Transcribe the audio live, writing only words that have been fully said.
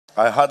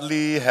I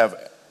hardly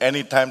have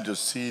any time to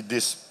see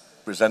this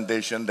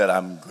presentation that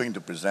I'm going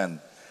to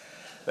present.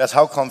 That's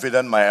how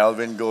confident my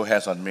Alvin Go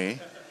has on me.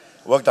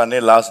 Worked on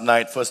it last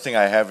night. First thing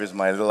I have is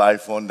my little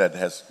iPhone that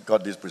has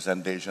got this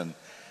presentation.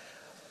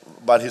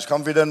 But he's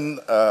confident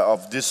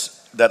of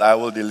this, that I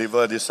will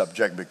deliver this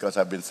subject because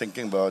I've been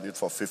thinking about it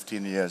for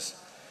 15 years.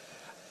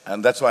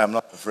 And that's why I'm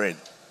not afraid.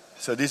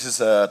 So this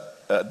is a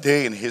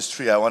day in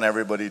history I want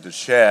everybody to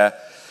share.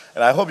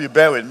 And I hope you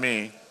bear with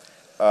me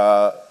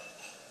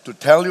to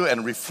tell you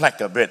and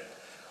reflect a bit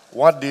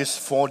what this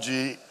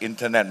 4G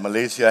internet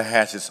Malaysia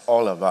has is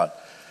all about.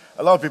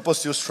 A lot of people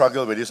still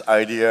struggle with this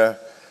idea.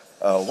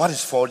 What is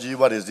 4G?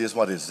 What is this?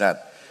 What is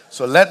that?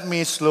 So let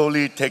me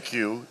slowly take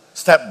you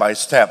step by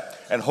step.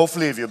 And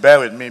hopefully, if you bear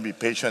with me, be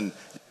patient,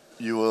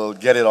 you will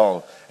get it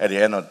all at the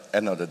end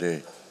of the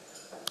day.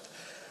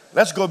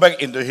 Let's go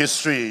back into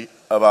history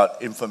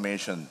about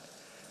information.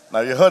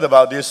 Now, you heard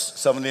about this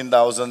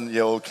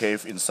 17,000-year-old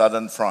cave in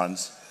southern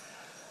France.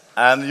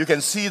 And you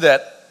can see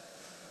that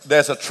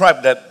there's a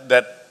tribe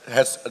that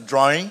has a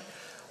drawing,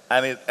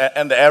 and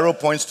the arrow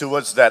points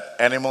towards that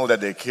animal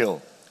that they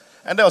kill.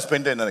 And that was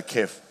painted in a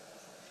cave.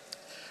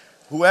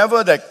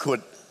 Whoever that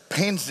could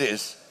paint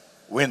this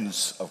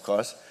wins, of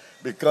course,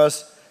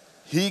 because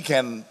he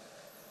can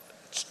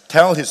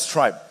tell his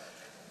tribe,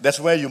 that's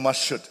where you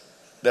must shoot.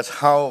 That's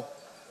how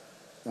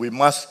we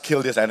must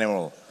kill this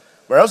animal.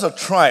 Whereas a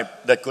tribe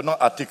that could not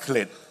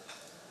articulate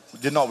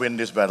did not win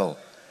this battle.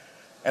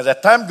 As the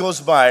time goes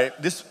by,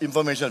 this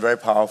information is very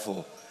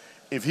powerful.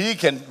 If he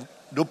can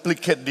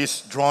duplicate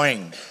this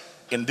drawing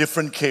in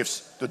different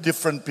caves to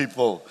different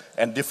people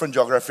and different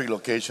geographic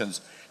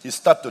locations, he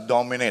started to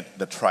dominate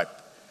the tribe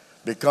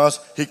because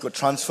he could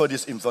transfer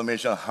this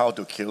information on how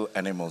to kill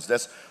animals.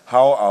 That's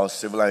how our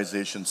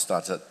civilization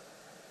started.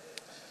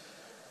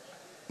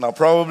 Now,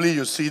 probably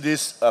you see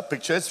this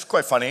picture. It's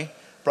quite funny.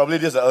 Probably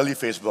this is the early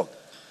Facebook,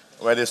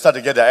 where they start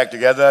to get their act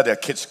together, their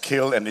kids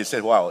killed, and they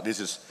say, wow, this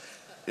is,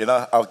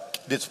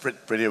 this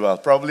pretty well.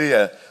 Probably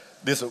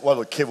this is what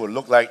a cave would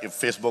look like if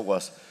Facebook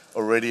was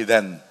already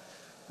then.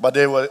 But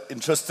they were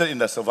interested in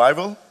the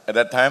survival at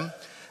that time,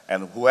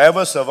 and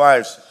whoever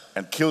survives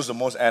and kills the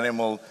most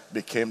animal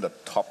became the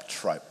top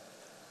tribe.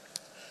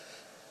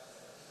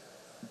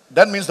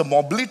 That means the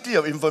mobility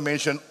of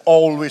information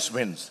always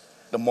wins.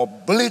 The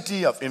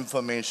mobility of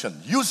information,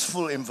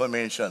 useful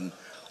information,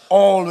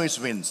 always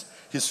wins.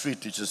 History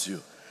teaches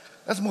you.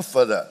 Let's move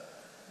further.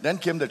 Then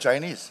came the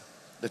Chinese.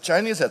 The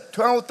Chinese had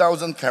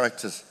 12,000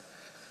 characters.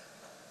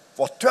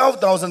 For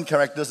 12,000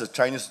 characters, the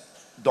Chinese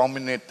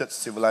dominated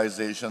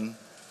civilization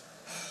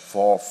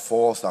for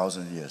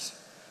 4,000 years.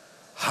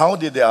 How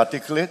did they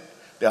articulate?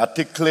 They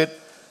articulate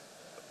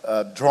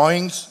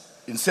drawings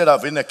instead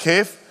of in a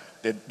cave.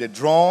 They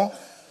draw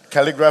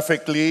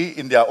calligraphically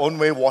in their own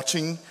way,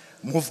 watching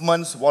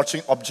movements,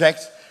 watching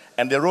objects,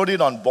 and they wrote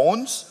it on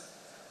bones.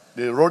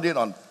 They wrote it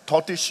on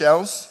tortoise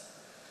shells.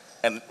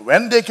 And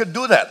when they could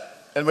do that,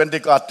 and when they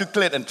could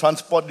articulate and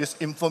transport this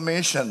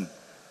information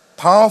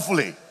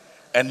powerfully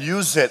and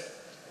use it,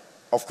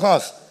 of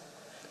course,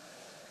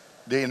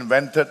 they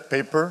invented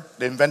paper.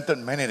 They invented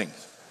many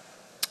things.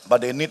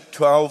 But they need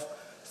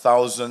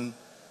 12,000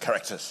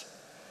 characters.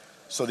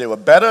 So they were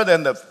better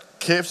than the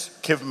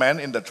cavemen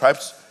in the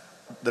tribes,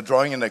 the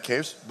drawing in the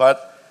caves,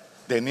 but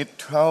they need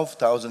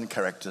 12,000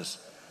 characters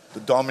to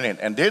dominate.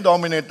 And they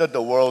dominated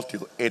the world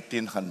till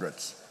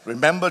 1800s.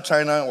 Remember,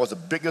 China was the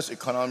biggest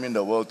economy in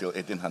the world till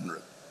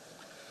 1800.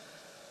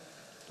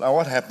 Now,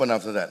 what happened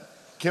after that?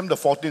 Came the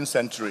 14th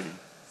century.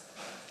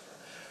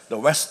 The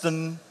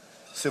Western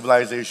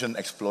civilization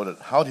exploded.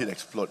 How did it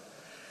explode?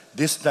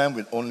 This time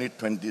with only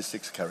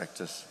 26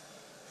 characters.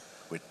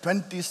 With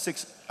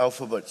 26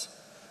 alphabets,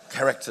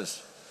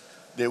 characters,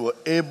 they were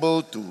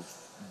able to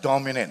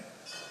dominate.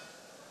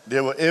 They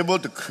were able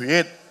to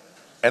create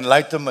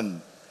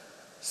enlightenment,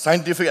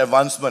 scientific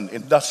advancement,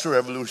 industrial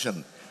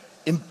revolution,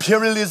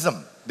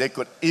 imperialism. They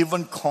could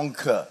even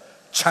conquer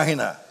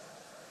China,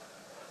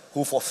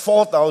 who for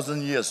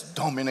 4,000 years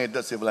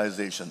dominated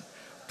civilization.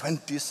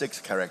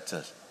 26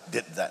 characters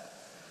did that.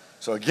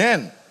 So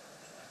again,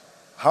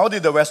 how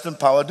did the Western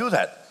power do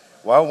that?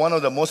 Well, one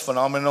of the most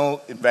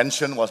phenomenal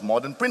inventions was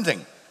modern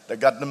printing, the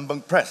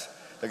Gutenberg press.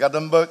 The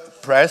Gutenberg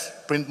press,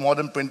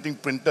 modern printing,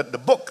 printed the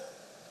book.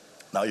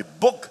 Now, a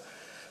book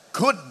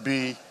could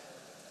be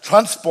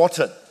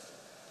transported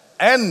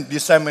and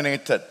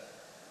disseminated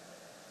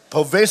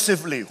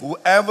pervasively.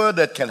 Whoever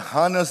that can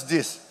harness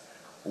this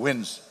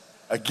wins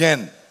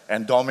again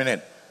and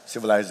dominate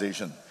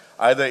civilization,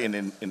 either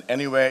in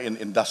anywhere in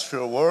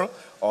industrial world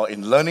or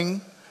in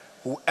learning.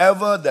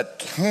 Whoever that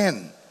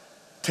can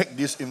take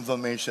this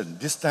information,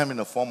 this time in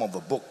the form of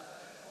a book,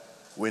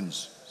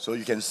 wins. So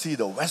you can see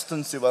the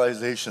Western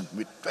civilization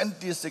with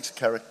 26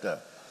 characters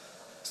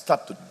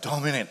start to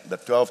dominate the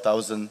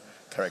 12,000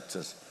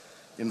 characters.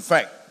 In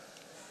fact,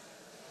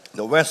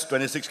 the West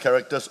 26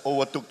 characters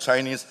overtook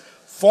Chinese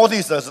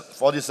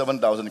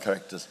 47,000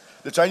 characters.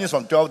 The Chinese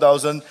from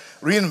 12,000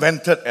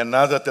 reinvented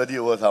another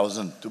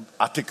 30,000 to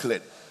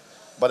articulate.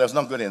 But that's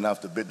not good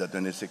enough to beat the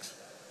 26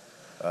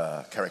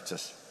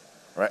 characters.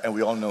 right? And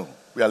we all know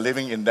we are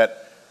living in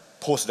that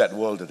post-that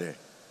world today.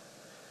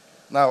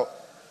 Now,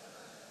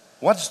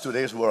 what's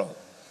today's world?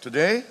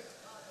 Today,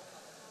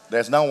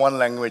 there's now one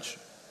language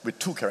with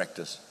two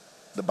characters,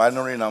 the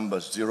binary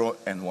numbers 0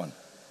 and 1.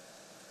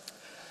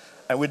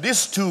 And with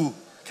these two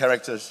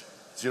characters,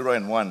 0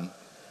 and 1,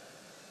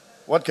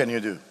 what can you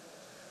do?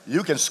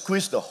 You can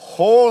squeeze the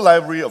whole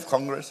Library of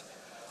Congress,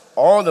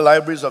 all the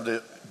libraries of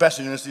the best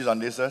universities on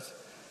this earth.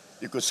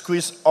 You could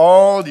squeeze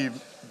all the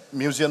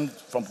museums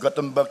from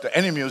Gutenberg to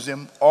any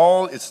museum,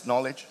 all its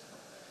knowledge.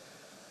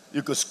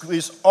 You could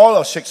squeeze all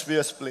of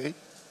Shakespeare's play,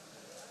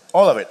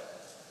 all of it,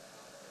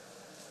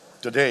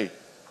 today,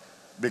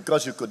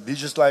 because you could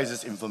digitalize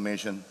this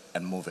information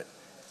and move it.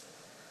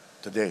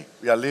 Today,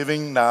 we are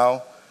living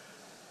now,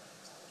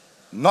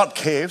 not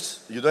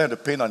caves, you don't have to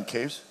paint on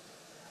caves,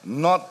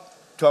 not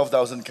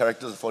 12,000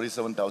 characters,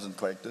 47,000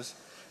 characters.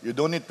 You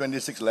don't need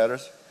 26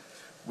 letters.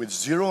 With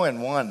 0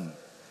 and 1,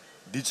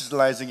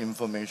 digitalizing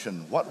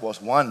information. What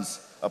was once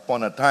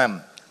upon a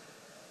time?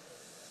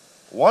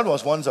 What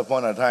was once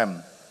upon a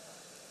time?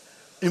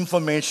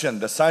 Information,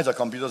 the size of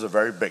computers are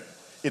very big.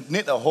 It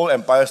needs a whole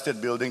Empire State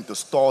Building to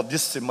store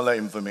this similar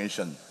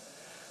information.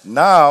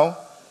 Now,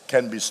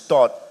 can be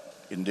stored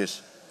in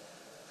this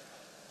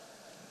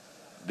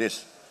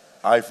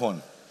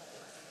iPhone.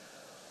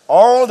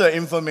 All the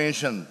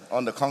information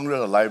on the Congress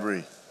or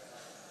Library,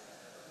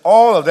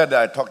 all of that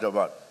I talked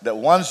about, that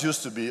once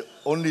used to be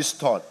only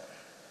stored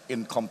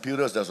in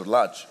computers that were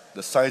large,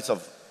 the size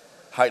of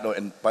height of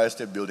Empire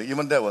State Building,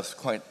 even that was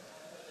quite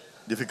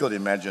difficult to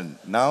imagine.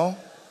 Now,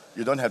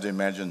 you don't have to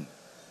imagine.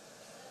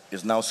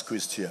 It's now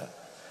squeezed here.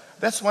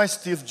 That's why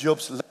Steve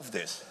Jobs loved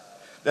this.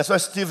 That's why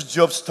Steve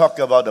Jobs talked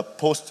about the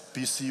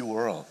post-PC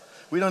world.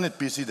 We don't need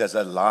PC that's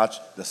that large,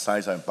 the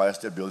size of Empire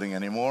State Building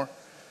anymore.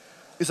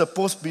 It's a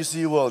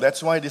post-PC world.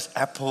 That's why this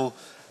Apple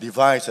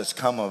device has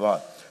come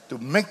about, to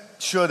make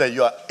sure that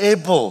you are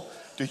able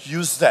to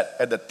use that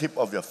at the tip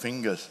of your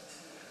fingers.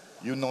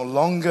 You no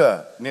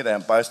longer need an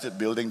Empire State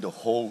Building to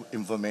hold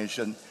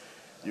information.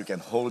 You can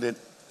hold it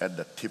at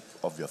the tip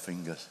of your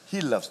fingers.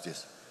 He loves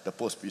this, the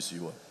post-PC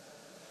world.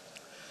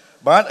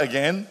 But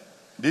again,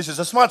 this is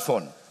a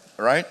smartphone,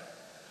 right?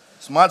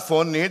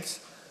 Smartphone needs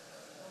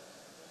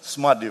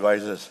smart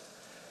devices.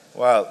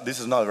 Well, this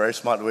is not a very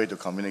smart way to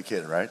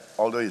communicate, right?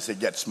 Although you say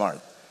get smart.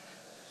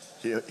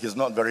 He's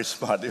not very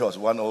smart. It was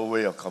one old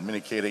way of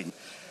communicating,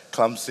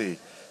 clumsy.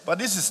 But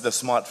this is the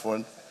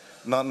smartphone,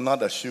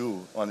 not a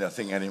shoe on your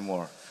thing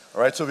anymore.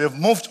 All right, so we have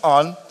moved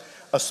on.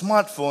 A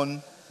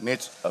smartphone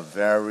needs a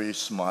very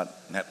smart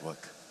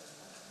network.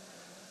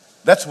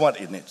 That's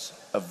what it needs.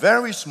 A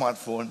very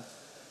smartphone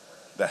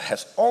that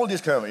has all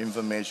this kind of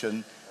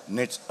information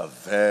needs a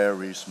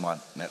very smart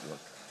network.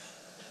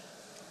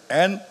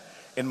 And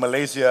in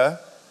Malaysia,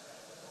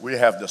 we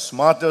have the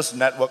smartest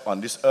network on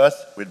this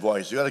earth with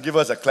voice. You got to give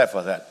us a clap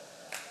for that.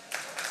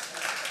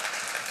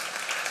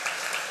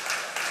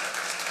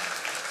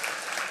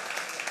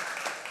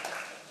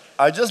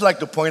 I'd just like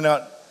to point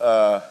out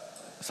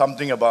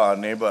something about our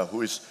neighbor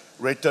who is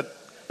rated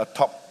a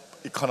top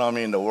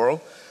economy in the world,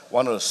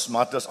 one of the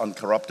smartest,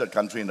 uncorrupted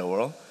country in the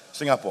world,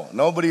 Singapore.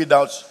 Nobody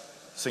doubts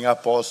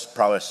Singapore's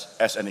prowess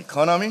as an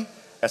economy,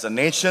 as a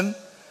nation,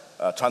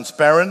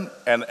 transparent,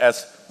 and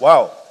as,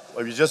 wow,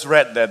 we just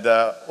read that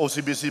the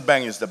OCBC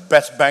Bank is the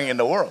best bank in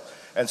the world.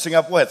 And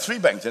Singapore had 3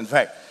 banks, in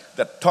fact,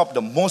 that top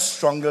the most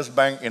strongest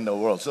bank in the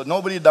world. So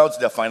nobody doubts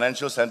their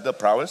financial center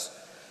prowess.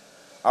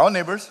 Our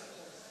neighbors,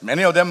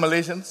 many of them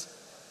Malaysians,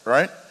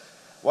 right?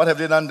 What have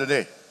they done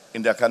today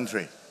in their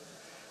country?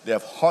 They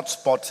have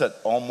hotspotted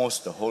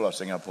almost the whole of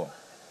Singapore.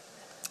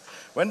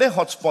 When they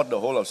hotspot the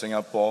whole of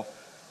Singapore,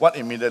 what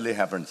immediately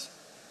happens?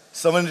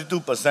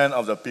 72%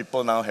 of the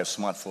people now have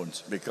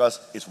smartphones because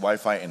it's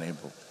Wi-Fi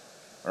enabled,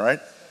 all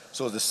right?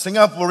 So the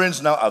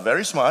Singaporeans now are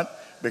very smart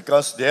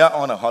because they are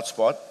on a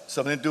hotspot.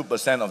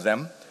 72% of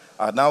them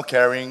are now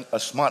carrying a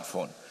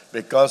smartphone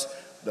because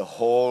the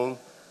whole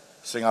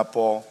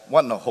Singapore,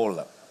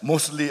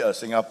 mostly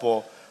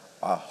Singapore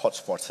are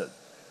hotspotted.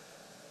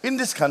 In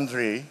this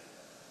country,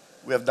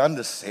 we have done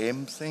the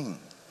same thing.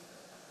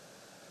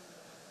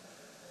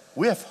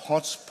 We have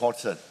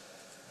hotspotted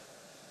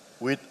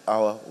with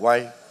our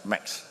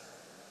WiMax.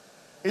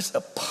 It's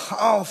a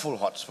powerful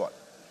hotspot.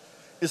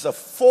 It's a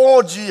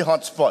 4G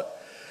hotspot.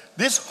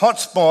 This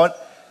hotspot,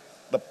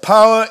 the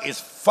power is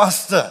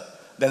faster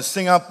than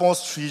Singapore's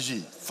 3G,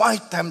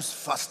 5 times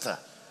faster.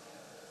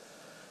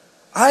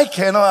 I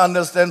cannot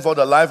understand for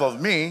the life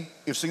of me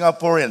if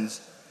Singaporeans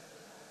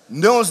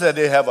knows that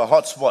they have a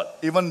hotspot,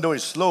 even though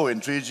it's slow in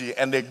 3G,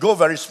 and they go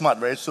very smart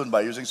very soon by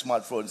using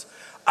smartphones.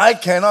 I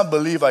cannot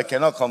believe I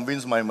cannot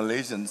convince my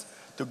Malaysians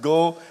to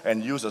go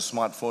and use a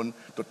smartphone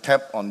to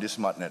tap on this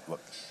smart network,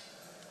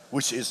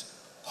 which is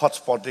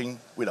hotspotting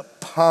with a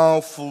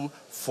powerful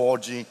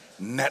 4G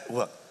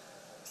network.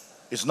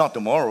 It's not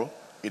tomorrow,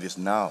 it is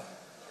now.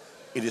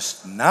 It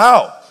is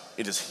now.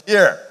 It is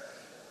here.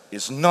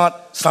 It's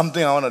not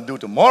something I want to do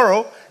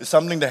tomorrow. It's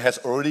something that has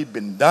already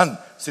been done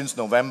since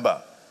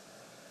November.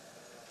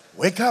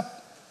 Wake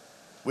up.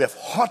 We have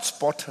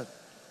hotspotted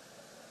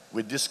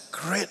with this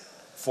great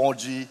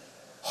 4G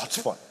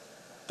hotspot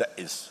that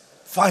is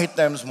 5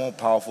 times more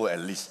powerful at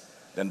least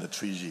than the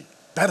 3G,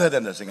 better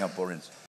than the Singaporeans.